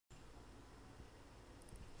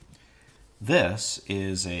This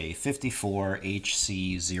is a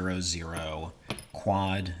 54HC00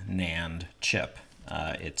 quad NAND chip.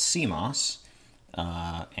 It's CMOS,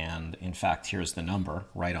 and in fact, here's the number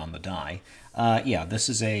right on the die. Yeah, this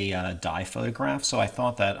is a die photograph, so I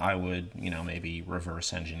thought that I would, maybe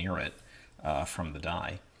reverse engineer it from the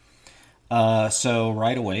die. So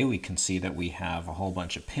right away we can see that we have a whole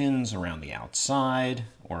bunch of pins around the outside,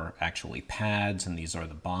 or actually pads, and these are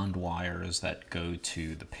the bond wires that go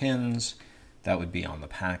to the pins that would be on the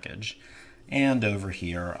package. And over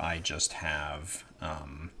here I just have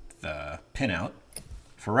the pinout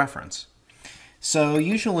for reference. So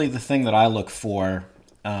usually the thing that I look for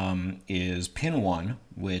is pin 1,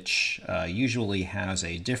 which usually has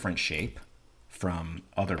a different shape from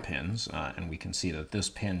other pins, and we can see that this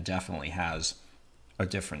pin definitely has a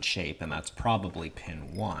different shape, and that's probably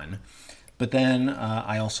pin 1. But then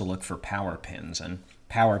I also look for power pins, and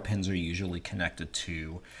power pins are usually connected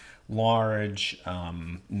to large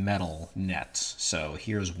metal nets. So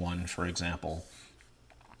here's one, for example,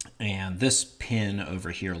 and this pin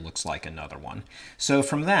over here looks like another one. So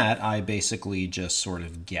from that, I basically just sort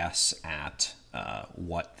of guess at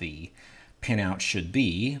what the pinout should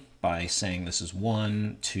be by saying this is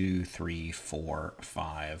 1, 2, 3, 4,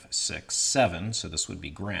 5, 6, 7. So this would be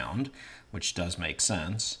ground, which does make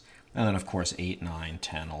sense. And then, of course, 8, 9,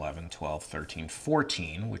 10, 11, 12, 13,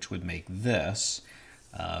 14, which would make this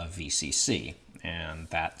VCC. And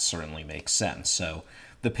that certainly makes sense. So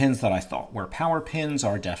the pins that I thought were power pins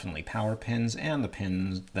are definitely power pins, and the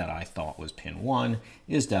pins that I thought was pin 1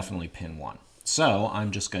 is definitely pin 1. So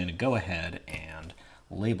I'm just going to go ahead and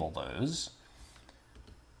label those.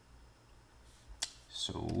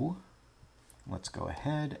 So let's go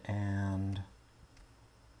ahead and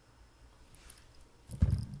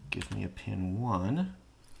give me a pin 1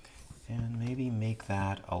 and maybe make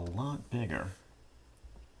that a lot bigger.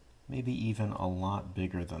 Maybe even a lot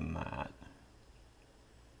bigger than that.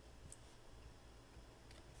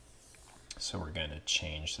 So we're going to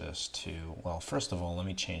change this to, well, first of all, let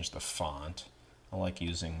me change the font. I like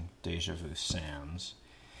using Deja Vu Sans.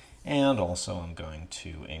 And also I'm going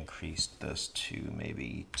to increase this to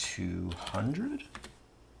maybe 200.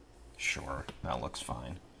 Sure, that looks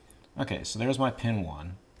fine. Okay, so there's my pin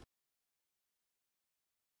 1.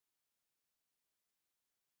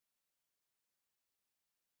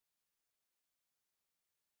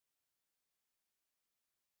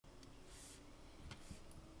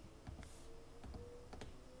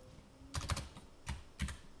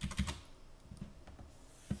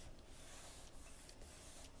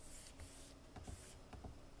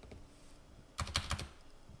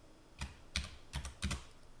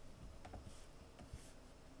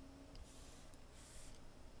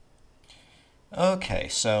 Okay,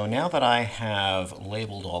 so now that I have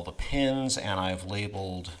labeled all the pins and I've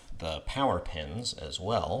labeled the power pins as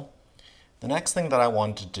well, the next thing that I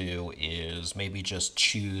want to do is maybe just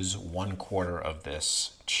choose 1/4 of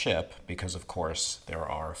this chip, because of course there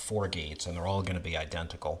are 4 gates and they're all going to be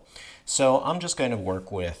identical. So I'm just going to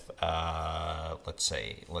work with, let's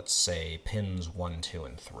say pins 1, 2,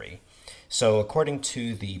 and 3. So according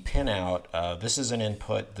to the pinout, this is an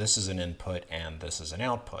input, this is an input, and this is an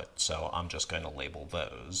output. So I'm just going to label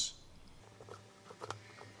those.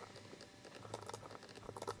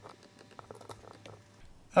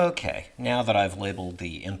 Okay, now that I've labeled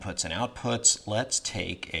the inputs and outputs, let's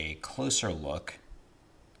take a closer look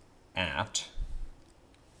at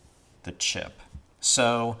the chip.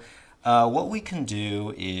 So what we can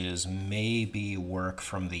do is maybe work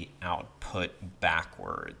from the output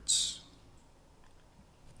backwards.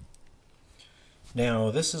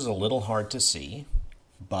 Now, this is a little hard to see,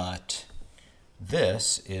 but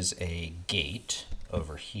this is a gate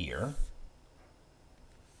over here.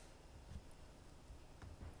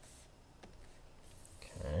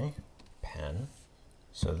 Okay, pen.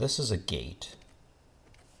 So this is a gate.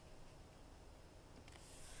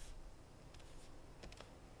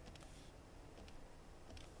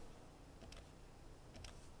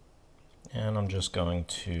 And I'm just going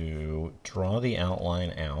to draw the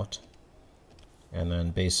outline out and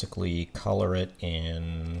then basically color it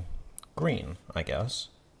in green, I guess.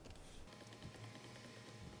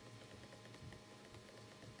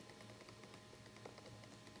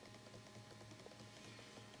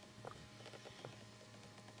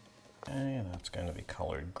 Okay, that's going to be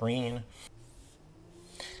colored green.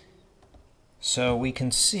 So we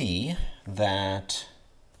can see that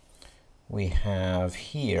we have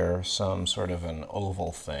here some sort of an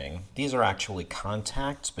oval thing. These are actually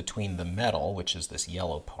contacts between the metal, which is this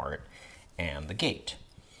yellow part, and the gate.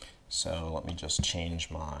 So let me just change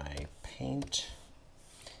my paint,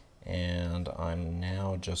 and I'm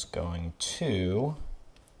now just going to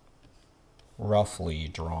roughly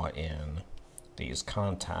draw in these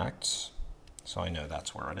contacts so I know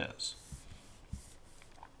that's where it is.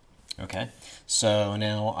 Okay, so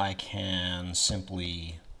now I can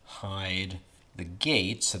simply hide the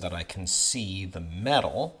gate so that I can see the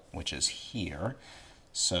metal, which is here.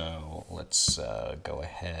 So let's go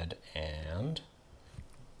ahead and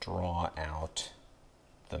draw out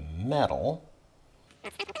the metal.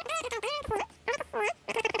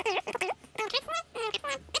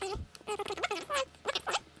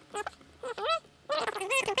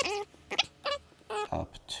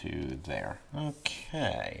 Up to there.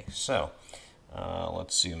 Okay, so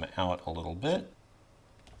let's zoom out a little bit.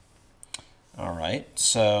 All right,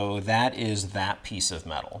 so that is that piece of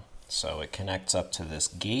metal. So it connects up to this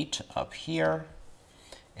gate up here,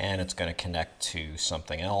 and it's going to connect to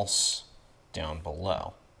something else down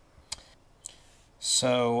below.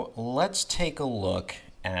 So let's take a look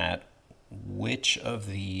at which of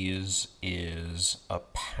these is a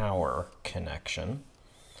power connection.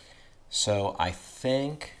 So I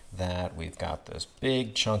think that we've got this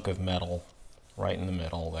big chunk of metal right in the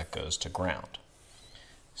middle that goes to ground.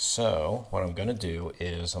 So what I'm going to do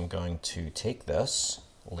is I'm going to take this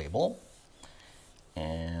label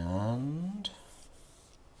and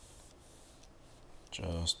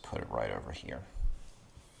just put it right over here.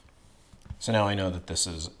 So now I know that this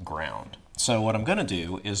is ground. So what I'm going to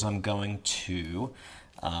do is I'm going to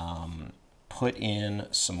put in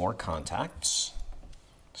some more contacts.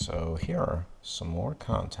 So here are some more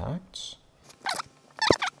contacts.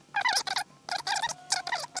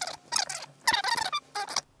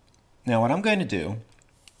 Now what I'm going to do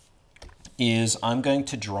is I'm going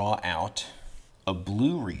to draw out a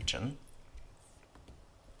blue region,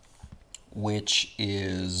 which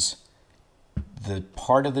is the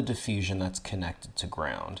part of the diffusion that's connected to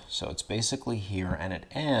ground. So it's basically here, and it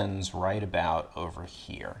ends right about over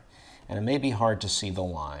here. And it may be hard to see the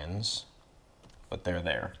lines, but they're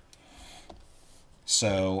there.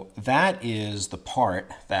 So that is the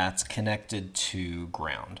part that's connected to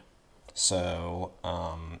ground. So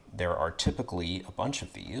there are typically a bunch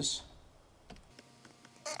of these.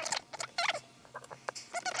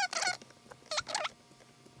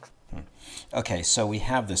 Okay, so we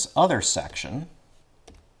have this other section,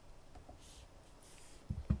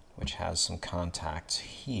 which has some contacts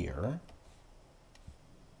here.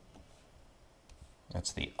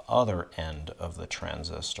 That's the other end of the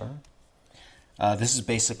transistor. This is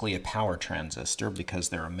basically a power transistor because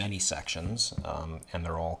there are many sections and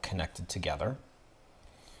they're all connected together.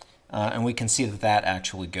 And we can see that that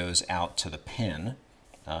actually goes out to the pin.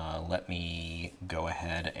 Let me go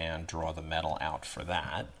ahead and draw the metal out for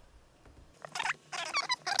that.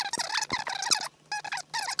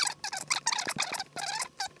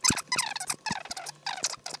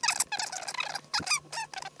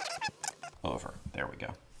 Over. There we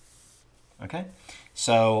go. Okay,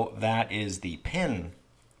 so that is the pin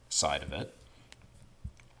side of it.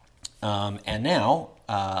 And now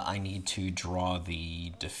I need to draw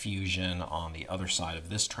the diffusion on the other side of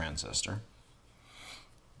this transistor.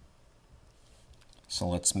 So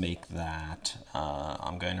let's make that,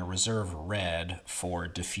 I'm going to reserve red for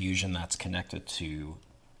diffusion that's connected to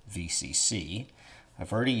VCC.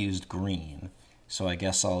 I've already used green, so I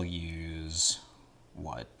guess I'll use,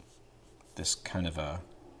 what, this kind of a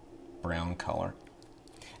brown color.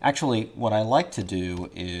 Actually, what I like to do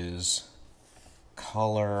is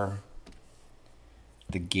color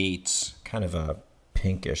the gates kind of a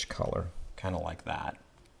pinkish color, kind of like that.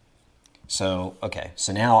 So, okay,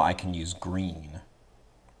 so now I can use green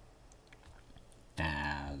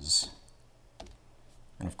as,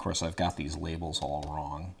 and of course I've got these labels all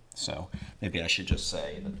wrong, so maybe I should just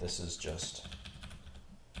say that this is just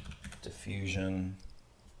diffusion,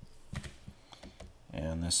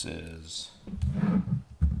 and this is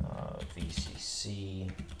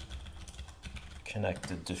VCC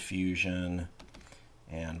connected diffusion,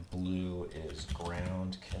 and blue is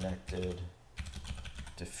ground connected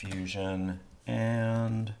diffusion,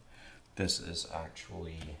 and this is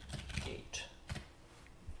actually gate.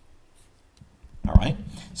 All right,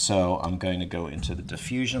 so I'm going to go into the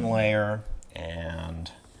diffusion layer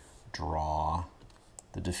and draw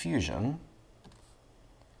the diffusion.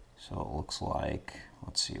 So it looks like,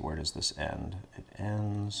 let's see, where does this end? It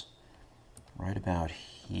ends right about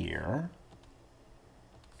here.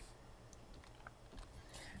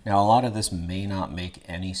 Now, a lot of this may not make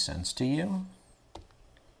any sense to you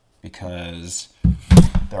because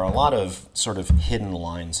there are a lot of sort of hidden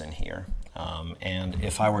lines in here. And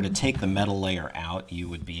if I were to take the metal layer out, you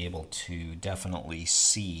would be able to definitely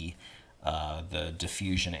see the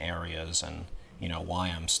diffusion areas and, why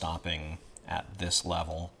I'm stopping at this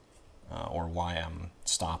level or why I'm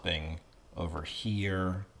stopping over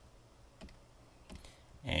here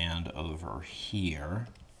and over here.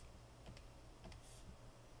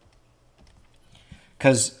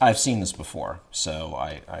 Because I've seen this before, so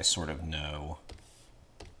I sort of know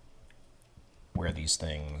where these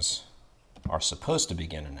things are supposed to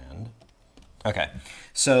begin and end. Okay,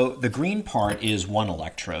 so the green part is one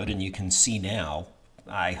electrode, and you can see now,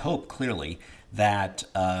 I hope clearly, that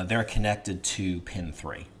they're connected to pin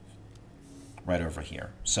 3, right over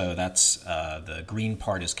here. So that's the green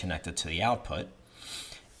part is connected to the output,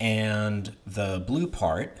 and the blue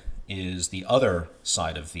part is the other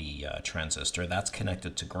side of the transistor. That's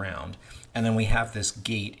connected to ground. And then we have this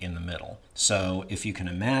gate in the middle. So if you can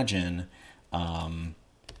imagine, let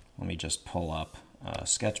me just pull up a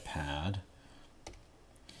Sketchpad.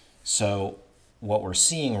 So what we're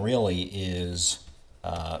seeing really is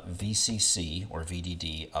VCC, or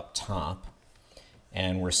VDD, up top.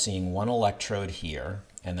 And we're seeing one electrode here.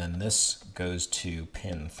 And then this goes to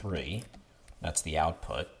pin 3. That's the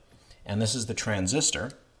output. And this is the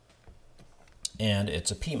transistor. And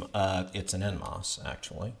it's an NMOS,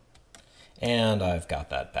 actually. And I've got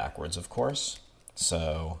that backwards, of course.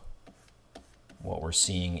 So what we're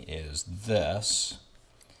seeing is this.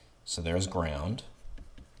 So there's ground.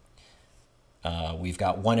 We've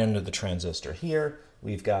got one end of the transistor here.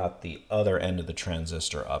 We've got the other end of the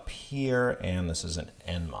transistor up here. And this is an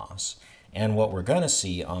NMOS. And what we're going to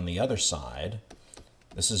see on the other side,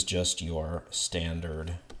 this is just your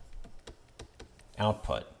standard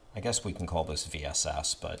output. I guess we can call this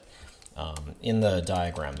VSS, but in the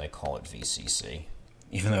diagram they call it VCC,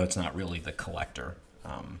 even though it's not really the collector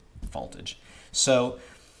voltage. So,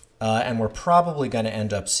 and we're probably going to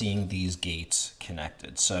end up seeing these gates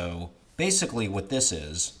connected. So basically what this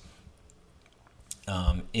is,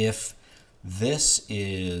 if this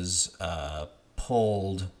is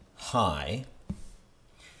pulled high,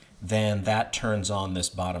 then that turns on this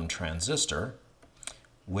bottom transistor,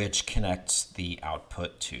 which connects the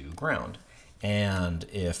output to ground. And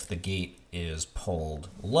if the gate is pulled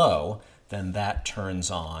low, then that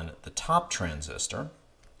turns on the top transistor,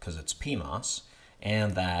 because it's PMOS,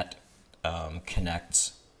 and that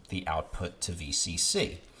connects the output to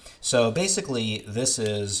VCC. So basically, this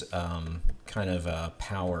is kind of a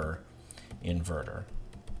power inverter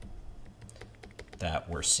that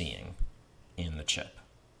we're seeing in the chip.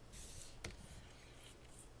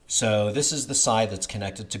 So this is the side that's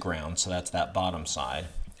connected to ground, so that's that bottom side.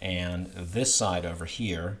 And this side over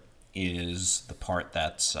here is the part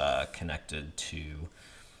that's connected to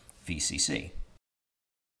VCC.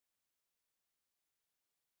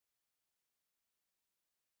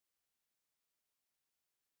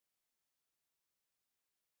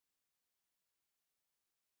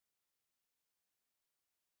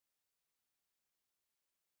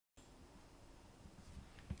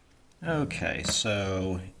 Okay,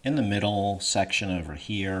 so in the middle section over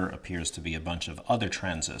here appears to be a bunch of other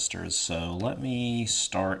transistors. So let me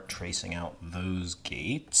start tracing out those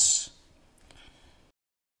gates.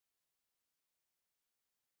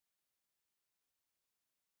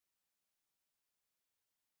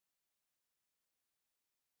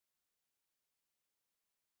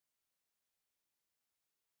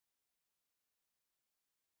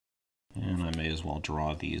 And I may as well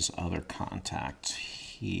draw these other contacts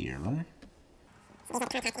here.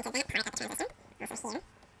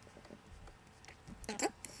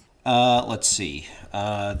 Let's see.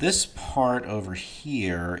 This part over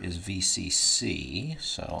here is VCC,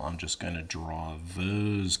 so I'm just going to draw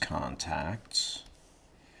those contacts.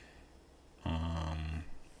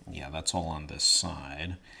 Yeah, that's all on this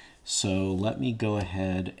side. So let me go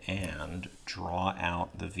ahead and draw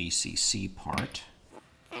out the VCC part.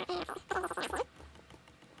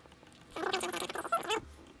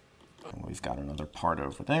 We've got another part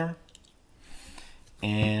over there.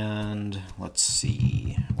 And let's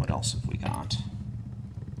see, what else have we got?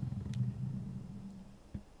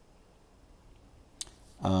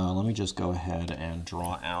 Let me just go ahead and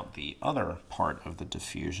draw out the other part of the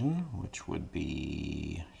diffusion, which would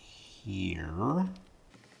be here.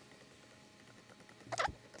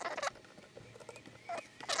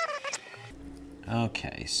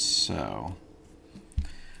 Okay, so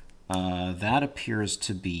that appears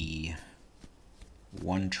to be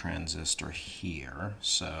one transistor here,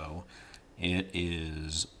 so it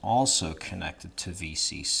is also connected to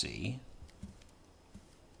VCC.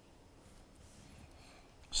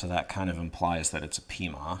 So that kind of implies that it's a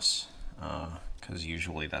PMOS, because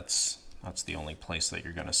usually that's the only place that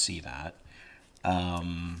you're going to see that.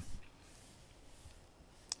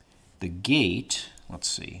 the gate, let's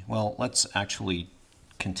see, well, let's actually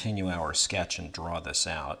continue our sketch and draw this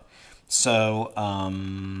out. So,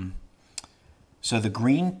 so the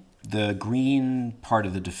green part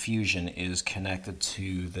of the diffusion is connected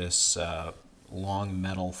to this long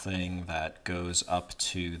metal thing that goes up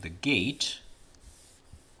to the gate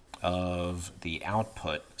of the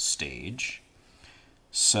output stage.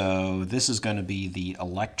 So this is going to be the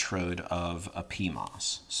electrode of a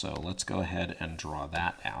PMOS. So let's go ahead and draw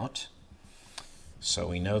that out. So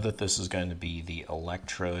we know that this is going to be the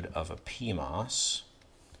electrode of a PMOS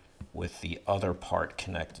with the other part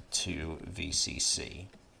connected to VCC.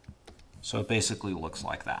 So it basically looks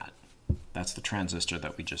like that. That's the transistor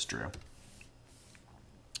that we just drew.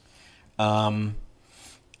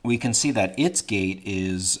 We can see that its gate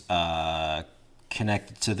is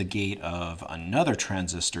connected to the gate of another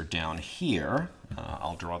transistor down here.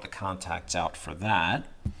 I'll draw the contacts out for that.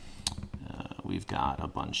 We've got a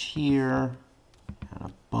bunch here, and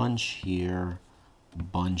a bunch here,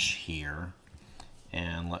 bunch here.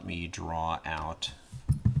 And let me draw out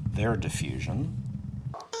their diffusion.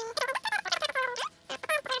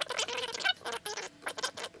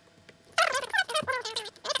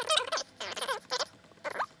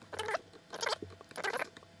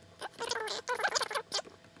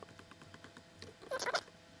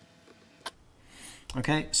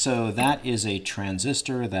 Okay, so that is a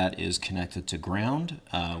transistor that is connected to ground.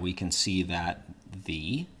 We can see that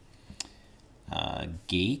the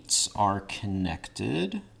gates are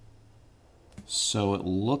connected. So it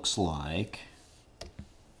looks like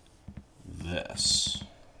this.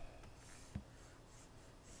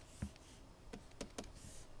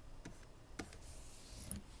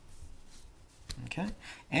 Okay,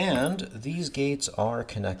 and these gates are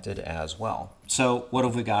connected as well. So what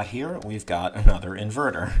have we got here? We've got another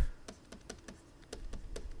inverter.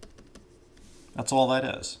 That's all that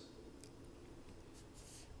is.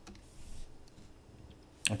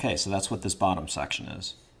 Okay, so that's what this bottom section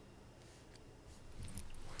is.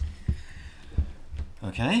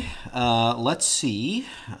 Okay, let's see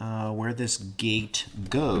where this gate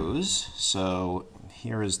goes. So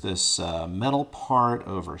here is this metal part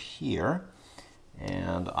over here.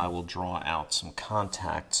 And I will draw out some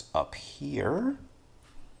contacts up here.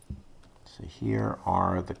 So here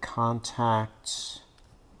are the contacts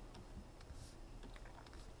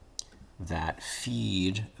that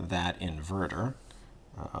feed that inverter.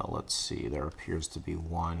 Let's see, there appears to be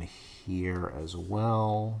one here as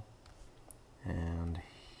well, and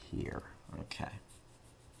here. Okay.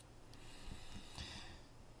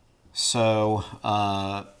 So,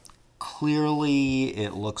 clearly,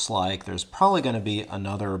 it looks like there's probably going to be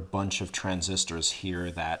another bunch of transistors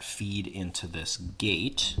here that feed into this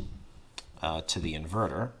gate to the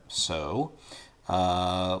inverter. So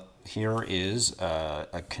here is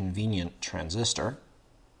a convenient transistor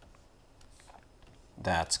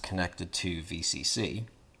that's connected to VCC.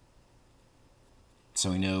 So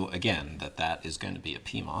we know, again, that that is going to be a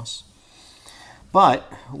PMOS.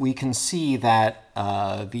 But we can see that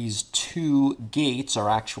these two gates are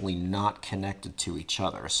actually not connected to each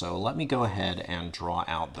other. So let me go ahead and draw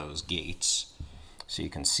out those gates so you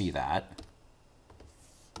can see that.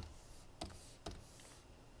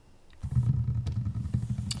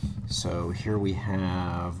 So here we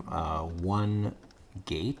have one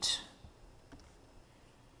gate.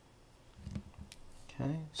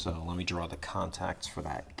 Okay, so let me draw the contacts for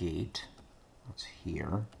that gate. That's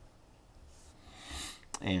here.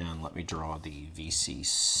 And let me draw the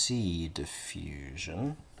VCC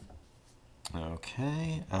diffusion.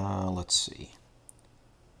 Okay, let's see.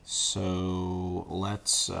 So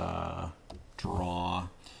let's draw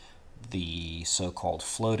the so-called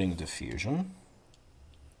floating diffusion.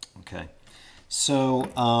 Okay,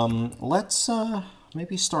 so let's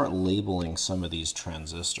maybe start labeling some of these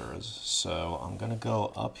transistors. So I'm going to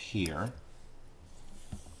go up here.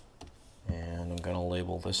 And I'm going to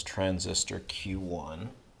label this transistor Q1.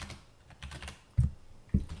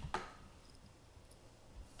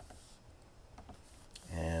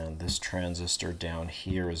 And this transistor down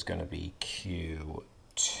here is going to be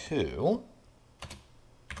Q2.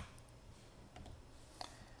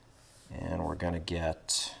 And we're going to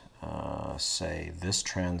get, say, this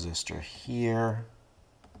transistor here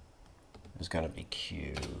is going to be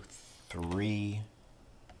Q3.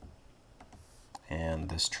 And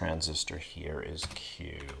this transistor here is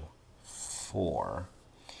Q4.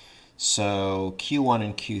 So Q1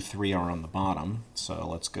 and Q3 are on the bottom. So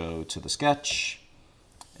let's go to the sketch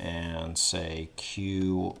and say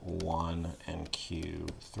Q1 and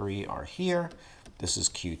Q3 are here. This is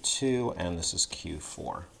Q2 and this is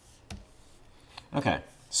Q4. Okay,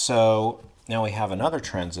 So now we have another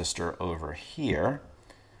transistor over here.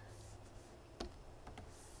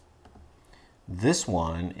 This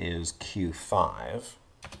one is Q5.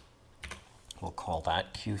 We'll call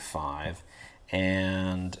that Q5.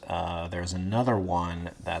 And there's another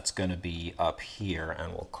one that's going to be up here,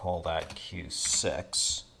 and we'll call that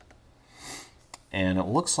Q6. And it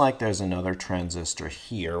looks like there's another transistor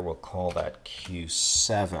here. We'll call that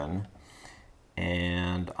Q7.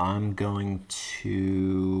 And I'm going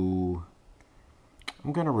to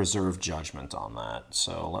reserve judgment on that.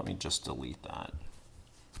 So let me just delete that.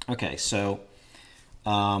 Okay, so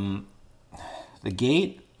the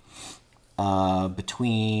gate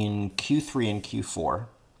between Q3 and Q4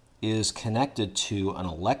 is connected to an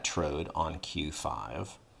electrode on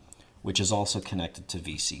Q5, which is also connected to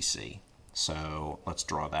VCC. So let's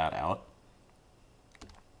draw that out.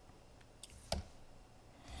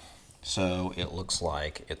 So it looks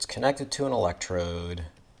like it's connected to an electrode,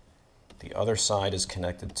 the other side is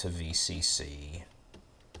connected to VCC,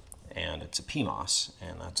 and it's a PMOS,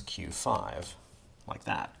 and that's Q5, like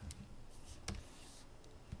that.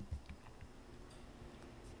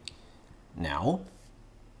 Now,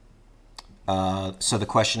 so the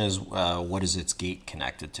question is, what is its gate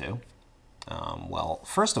connected to? Well,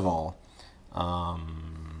 first of all,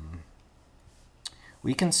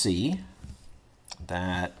 we can see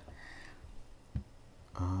that,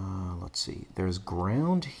 let's see, there's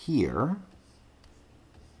ground here.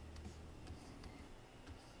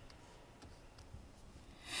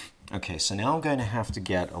 Okay, so now I'm going to have to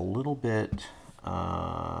get a little bit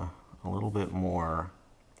more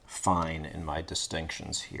fine in my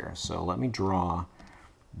distinctions here. So let me draw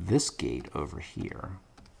this gate over here.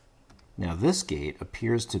 Now this gate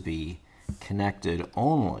appears to be connected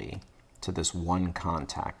only to this one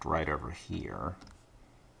contact right over here.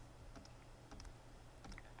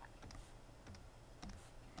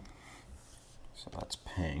 So that's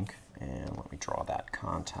pink, and let me draw that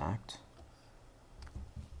contact.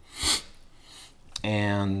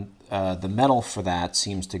 And the metal for that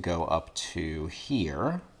seems to go up to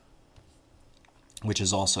here, which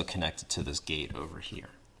is also connected to this gate over here.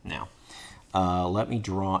 Now, let me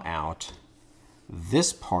draw out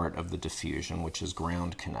this part of the diffusion, which is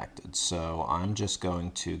ground connected. So I'm just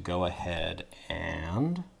going to go ahead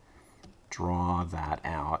and draw that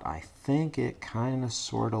out. I think it kind of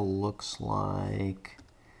sort of looks like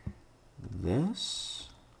this,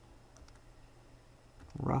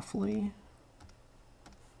 roughly.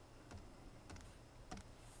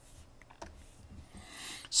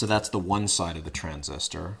 So that's the one side of the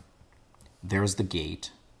transistor. There's the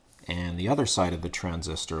gate. And the other side of the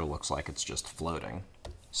transistor looks like it's just floating.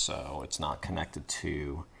 So it's not connected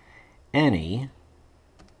to any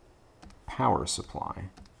power supply.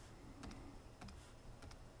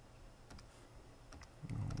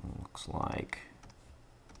 Looks like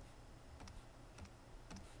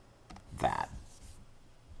that.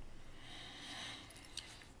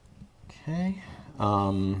 Okay.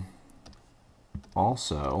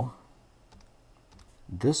 Also,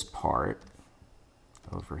 this part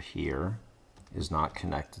over here is not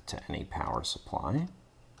connected to any power supply.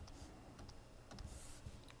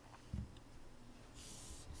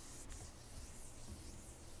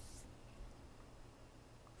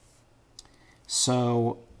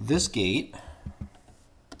 So this gate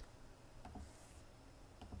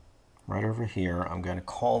right over here, I'm going to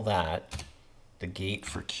call that the gate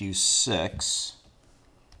for Q6,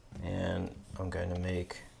 and I'm going to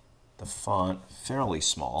make the font fairly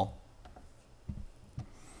small.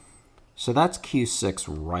 So that's Q6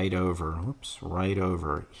 right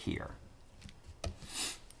over here.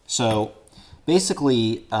 So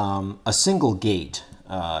basically, a single gate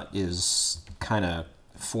is kind of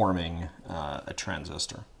forming a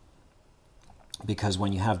transistor. Because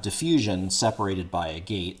when you have diffusion separated by a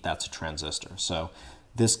gate, that's a transistor. So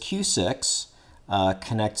this Q6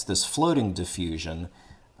 connects this floating diffusion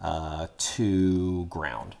to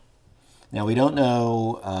ground. Now we don't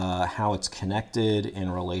know how it's connected in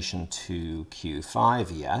relation to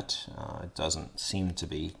Q5 yet. It doesn't seem to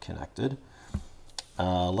be connected.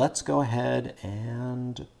 Let's go ahead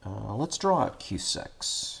and let's draw out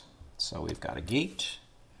Q6. So we've got a gate.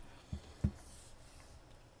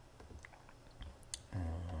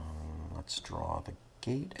 Let's draw the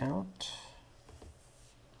gate out.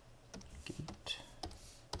 Gate,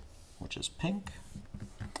 which is pink.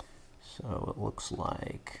 So it looks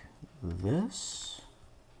like this.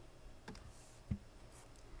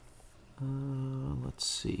 Let's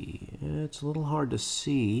see. It's a little hard to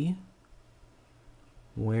see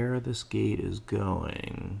where this gate is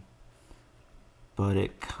going, but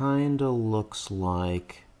it kind of looks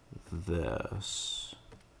like this.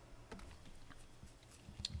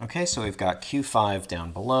 Okay, so we've got Q5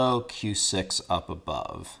 down below, Q6 up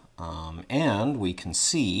above. And we can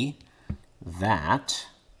see that,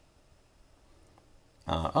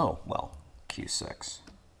 oh, well, Q6.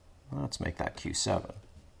 Let's make that Q7.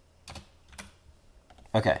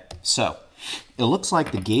 Okay, so it looks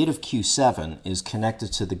like the gate of Q7 is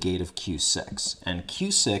connected to the gate of Q6. And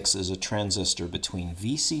Q6 is a transistor between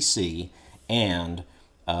VCC and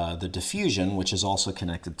the diffusion, which is also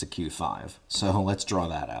connected to Q5. So let's draw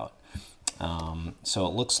that out. So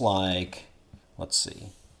it looks like, let's see,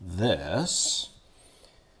 this.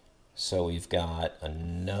 So we've got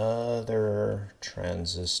another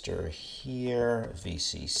transistor here,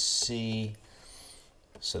 VCC.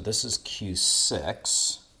 So this is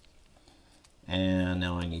Q6. And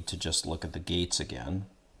now I need to just look at the gates again.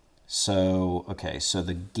 So, okay, so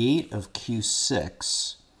the gate of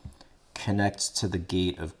Q6 connects to the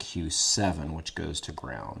gate of Q7, which goes to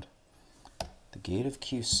ground. The gate of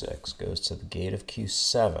Q6 goes to the gate of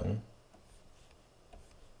Q7.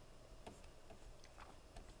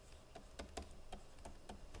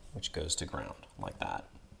 Which goes to ground, like that.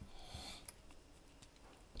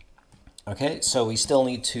 Okay, so we still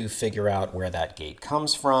need to figure out where that gate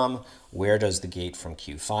comes from, where does the gate from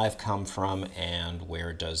Q5 come from, and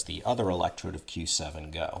where does the other electrode of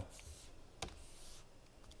Q7 go.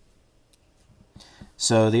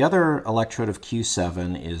 So the other electrode of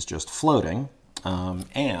Q7 is just floating,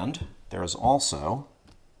 and there is also,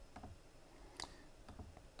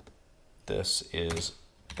 this is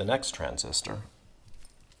the next transistor.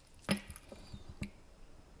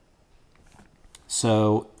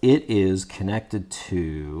 So it is connected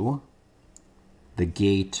to the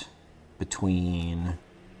gate between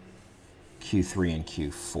Q3 and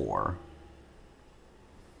Q4.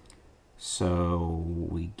 So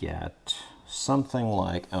we get something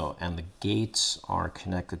like, oh, and the gates are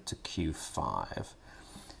connected to Q5.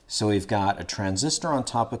 So we've got a transistor on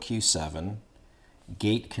top of Q7,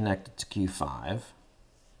 gate connected to Q5.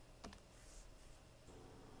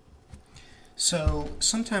 So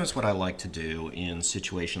sometimes what I like to do in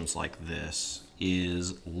situations like this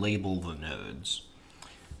is label the nodes.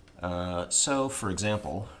 So for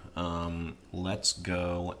example, let's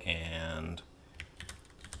go and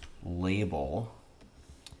label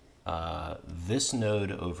this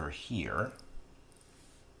node over here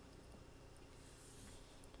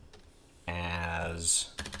as,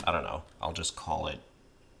 I don't know, I'll just call it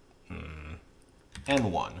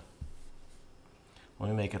N1. Let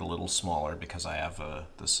me make it a little smaller because I have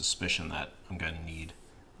the suspicion that I'm going to need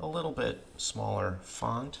a little bit smaller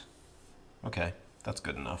font. Okay, that's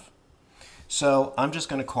good enough. So I'm just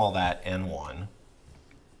going to call that N1.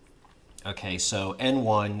 Okay, so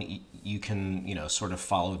N1, you can, sort of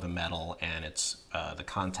follow the metal, and it's the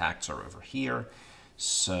contacts are over here.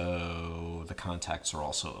 So the contacts are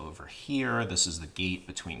also over here. This is the gate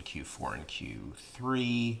between Q4 and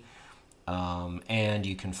Q3. And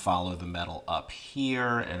you can follow the metal up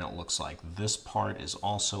here, and it looks like this part is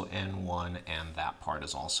also N1, and that part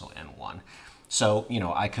is also N1. So,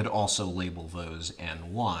 I could also label those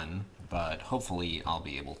N1, but hopefully I'll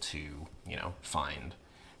be able to,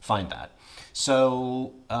 find that.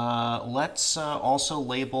 So let's also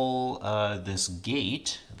label this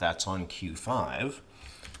gate that's on Q5.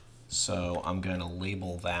 So I'm going to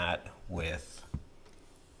label that with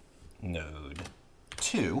node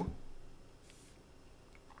 2.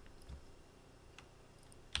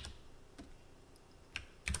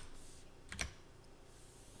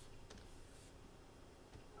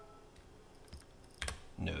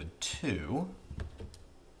 Node 2.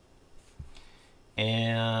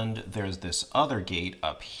 And there's this other gate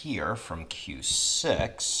up here from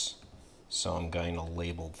Q6. So I'm going to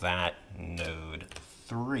label that node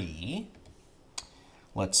 3.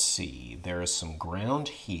 Let's see, there is some ground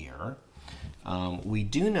here. We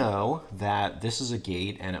do know that this is a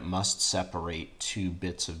gate and it must separate 2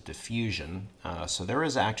 bits of diffusion. So there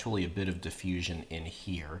is actually a bit of diffusion in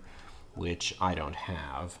here, which I don't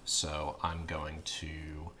have. So I'm going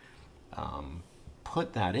to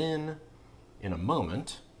put that in a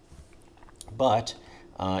moment. But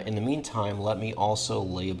in the meantime, let me also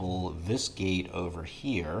label this gate over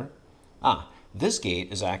here. This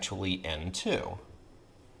gate is actually N2,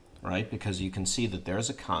 right? Because you can see that there's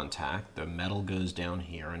a contact, the metal goes down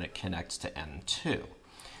here, and it connects to N2.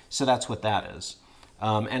 So that's what that is.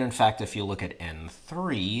 And in fact, if you look at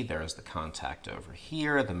N3, there's the contact over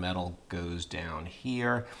here, the metal goes down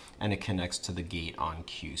here, and it connects to the gate on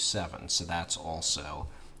Q7. So that's also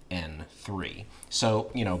N3. So,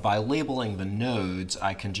 by labeling the nodes,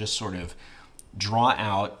 I can just sort of draw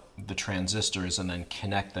out the transistors and then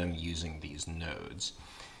connect them using these nodes.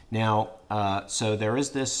 Now, so there is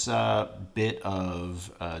this bit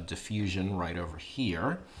of diffusion right over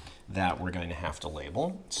here that we're going to have to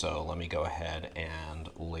label. So let me go ahead and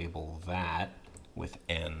label that with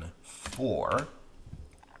N4.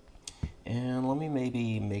 And let me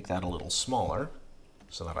maybe make that a little smaller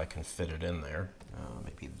so that I can fit it in there.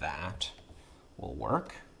 Maybe that will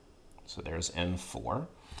work. So there's N4.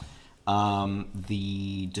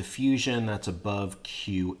 The diffusion that's above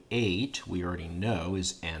Q8, we already know,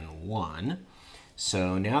 is N1.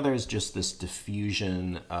 So now there's just this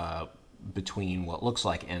diffusion between what looks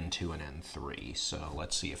like N2 and N3. So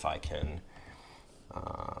let's see if I can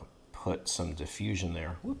put some diffusion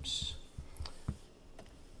there. Whoops.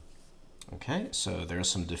 Okay, so there's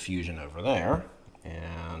some diffusion over there,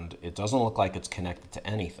 and it doesn't look like it's connected to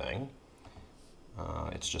anything.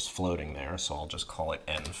 It's just floating there, so I'll just call it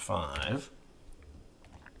N5.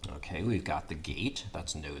 Okay, we've got the gate,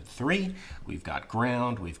 that's node 3. We've got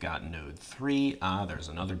ground, we've got node 3. There's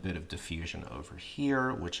another bit of diffusion over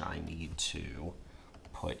here, which I need to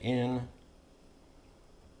put in.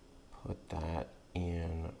 Put that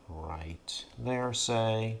in right there,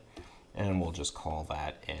 say. And we'll just call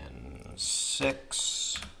that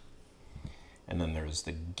N6. And then there's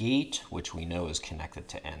the gate, which we know is connected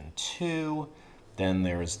to N2. Then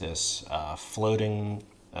there's this floating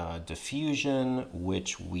diffusion,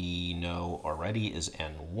 which we know already is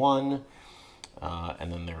N1.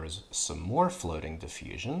 And then there's some more floating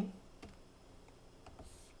diffusion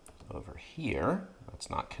over here. That's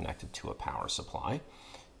not connected to a power supply.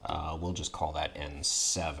 We'll just call that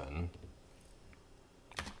N7.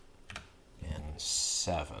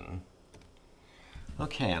 N7.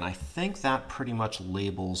 Okay, and I think that pretty much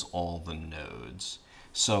labels all the nodes.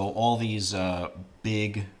 So all these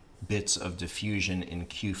big bits of diffusion in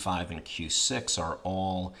Q5 and Q6 are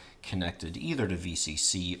all connected either to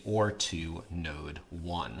VCC or to node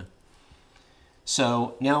 1.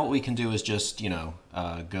 So now what we can do is just,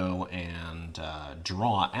 go and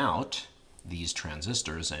draw out these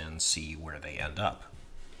transistors and see where they end up.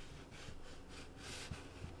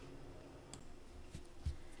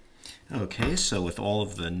 Okay, so with all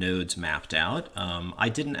of the nodes mapped out, I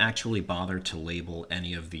didn't actually bother to label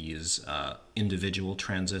any of these individual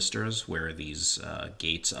transistors where these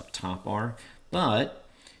gates up top are, but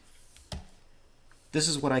this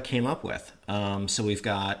is what I came up with. So we've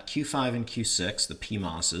got Q5 and Q6, the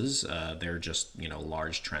PMOSs. They're just,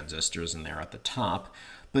 large transistors and they're at the top.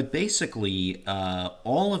 But basically,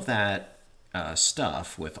 all of that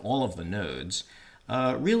stuff with all of the nodes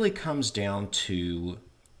really comes down to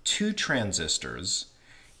 2 transistors.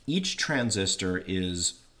 Each transistor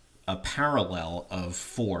is a parallel of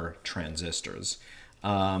 4 transistors.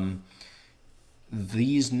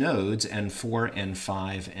 These nodes, N4,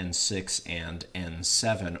 N5, N6, and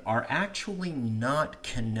N7, are actually not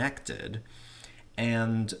connected.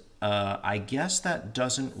 And I guess that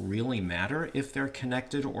doesn't really matter if they're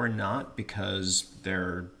connected or not, because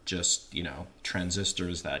they're just,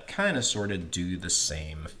 transistors that kind of sort of do the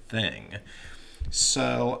same thing.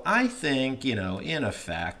 So I think, in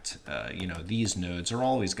effect, these nodes are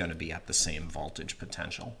always going to be at the same voltage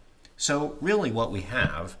potential. So really what we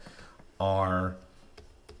have are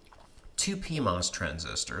 2 PMOS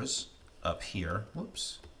transistors up here.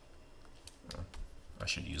 Whoops. I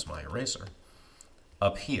should use my eraser.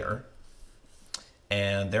 Up here.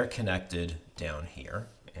 And they're connected down here.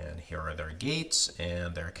 And here are their gates,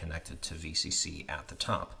 and they're connected to VCC at the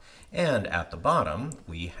top. And at the bottom,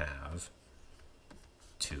 we have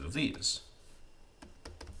 2 of these.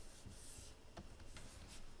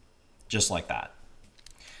 Just like that.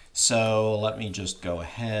 So let me just go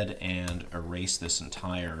ahead and erase this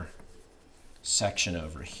entire section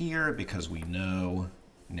over here, because we know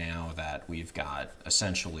now that we've got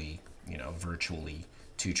essentially, virtually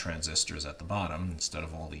 2 transistors at the bottom instead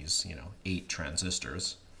of all these, 8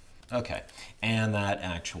 transistors. Okay, and that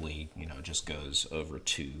actually, just goes over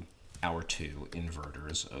to our 2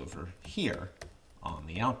 inverters over here on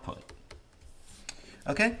the output.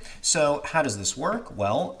 Okay, so how does this work?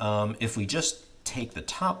 Well, if we just take the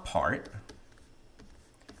top part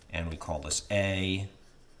and we call this A,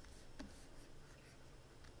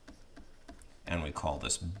 and we call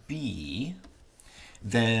this B,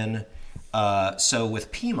 then so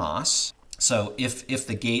with PMOS, so if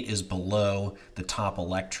the gate is below the top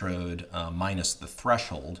electrode minus the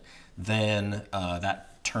threshold, then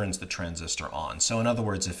that turns the transistor on. So in other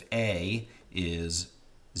words, if A is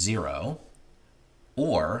 0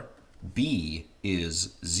 or B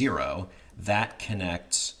is 0, that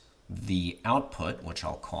connects the output, which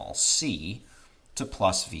I'll call C, to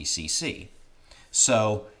plus VCC.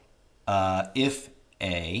 So if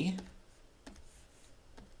A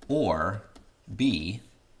or B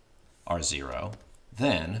are 0,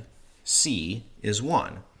 then C is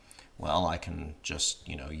 1. Well, I can just,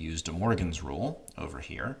 use De Morgan's rule over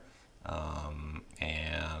here.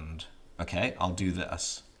 Okay, I'll do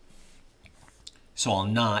this. So I'll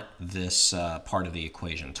knot this part of the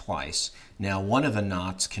equation twice. Now, one of the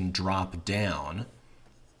knots can drop down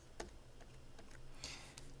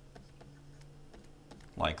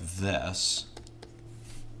like this.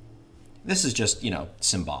 This is just,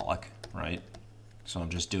 symbolic, right? So I'm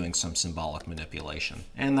just doing some symbolic manipulation.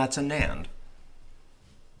 And that's a NAND.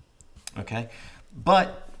 Okay?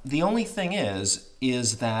 But the only thing is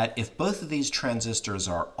that if both of these transistors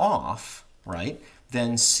are off, right,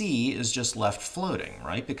 then C is just left floating,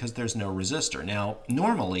 right, because there's no resistor. Now,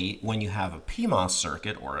 normally, when you have a PMOS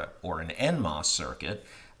circuit or an NMOS circuit,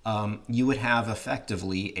 you would have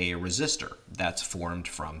effectively a resistor that's formed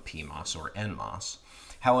from PMOS or NMOS.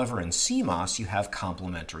 However, in CMOS, you have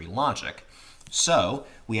complementary logic. So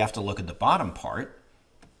we have to look at the bottom part,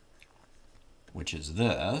 which is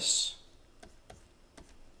this.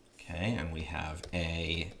 Okay, and we have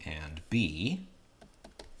A and B,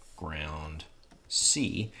 ground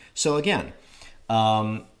C. So again,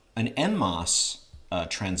 an NMOS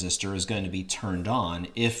transistor is going to be turned on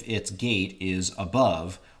if its gate is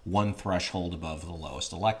above one threshold above the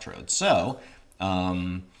lowest electrode. So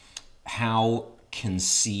how can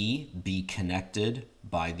C be connected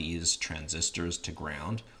by these transistors to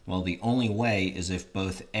ground? Well, the only way is if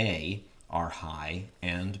both A are high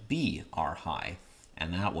and B are high.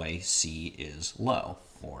 And that way C is low,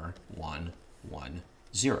 or 1, 1,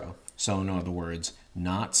 0. So in other words,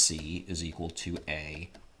 not C is equal to A,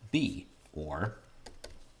 B. Or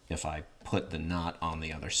if I put the not on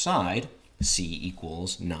the other side, C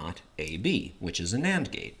equals not AB, which is a NAND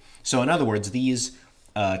gate. So in other words, these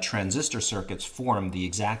transistor circuits form the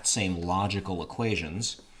exact same logical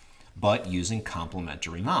equations, but using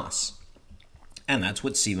complementary MOS. And that's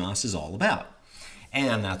what CMOS is all about.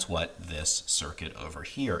 And that's what this circuit over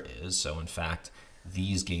here is. So in fact,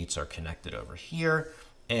 these gates are connected over here,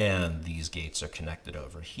 and these gates are connected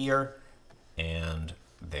over here, and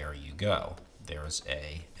there you go. There's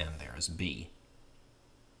A and there's B.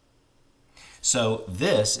 So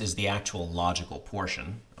this is the actual logical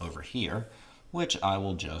portion over here, which I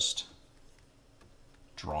will just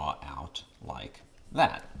draw out like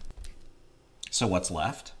that. So what's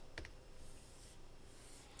left?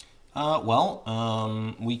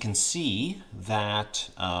 We can see that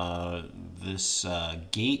this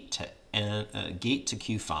gate to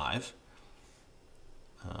Q5,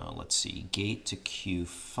 let's see, gate to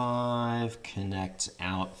Q5 connects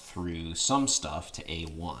out through some stuff to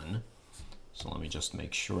A1. So let me just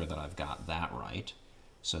make sure that I've got that right.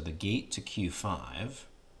 So the gate to Q5,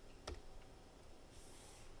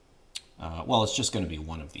 well, it's just going to be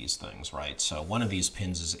one of these things, right? So one of these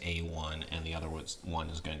pins is A1, and the other one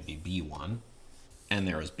is going to be B1. And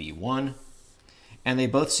there is B1. And they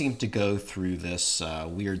both seem to go through this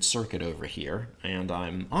weird circuit over here. And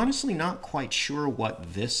I'm honestly not quite sure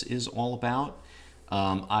what this is all about.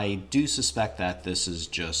 I do suspect that this is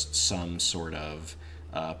just some sort of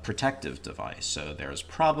protective device. So there's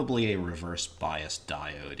probably a reverse bias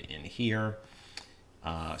diode in here.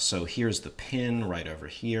 So here's the pin right over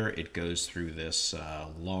here. It goes through this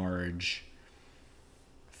large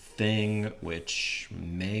thing, which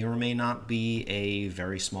may or may not be a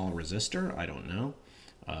very small resistor. I don't know.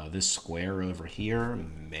 This square over here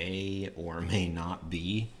may or may not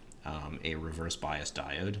be a reverse bias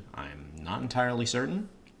diode. I'm not entirely certain.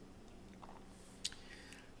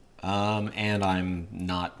 And I'm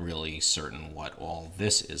not really certain what all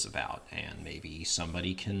this is about, and maybe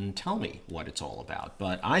somebody can tell me what it's all about.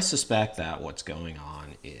 But I suspect that what's going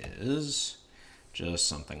on is just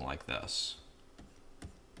something like this.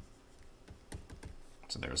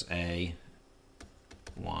 So there's A1,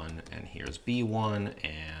 and here's B1,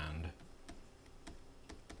 and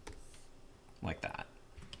like that.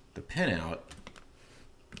 The pinout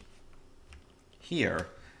here,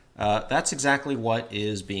 that's exactly what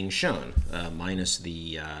is being shown, minus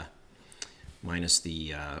the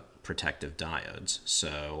protective diodes.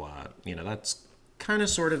 So, that's kind of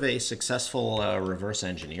sort of a successful reverse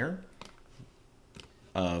engineer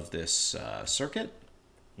of this circuit,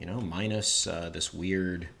 minus this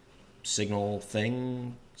weird signal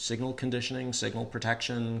thing, signal conditioning, signal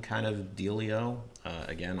protection kind of dealio.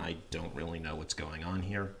 Again, I don't really know what's going on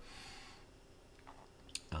here.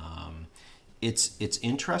 It's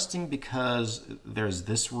interesting because there's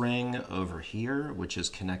this ring over here, which is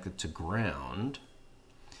connected to ground.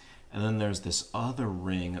 And then there's this other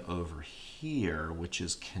ring over here, which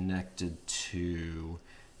is connected to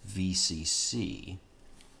VCC.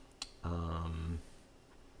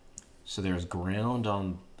 So there's ground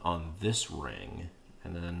on this ring,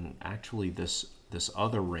 and then actually this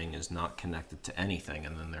other ring is not connected to anything,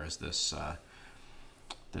 and then there's this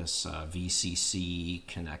VCC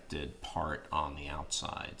connected part on the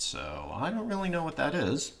outside. So I don't really know what that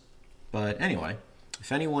is, but anyway,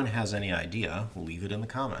 if anyone has any idea, leave it in the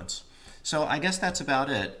comments. So I guess that's about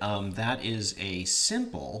it. That is a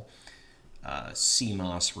simple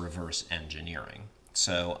CMOS reverse engineering.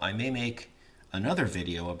 So I may make another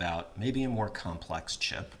video about maybe a more complex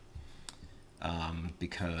chip,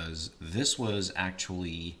 because this was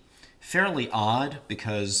actually fairly odd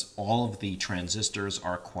because all of the transistors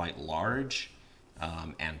are quite large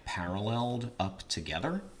and paralleled up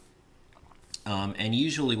together. And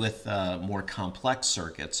usually with more complex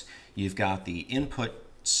circuits, you've got the input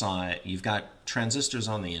side, you've got transistors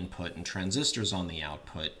on the input and transistors on the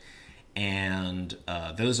output, and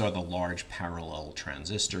those are the large parallel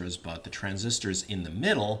transistors, but the transistors in the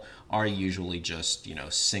middle are usually just, you know,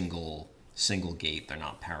 single gate. They're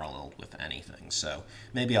not paralleled with anything. So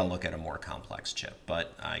maybe I'll look at a more complex chip,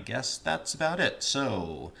 but I guess that's about it.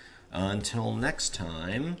 So until next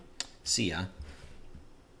time, see ya.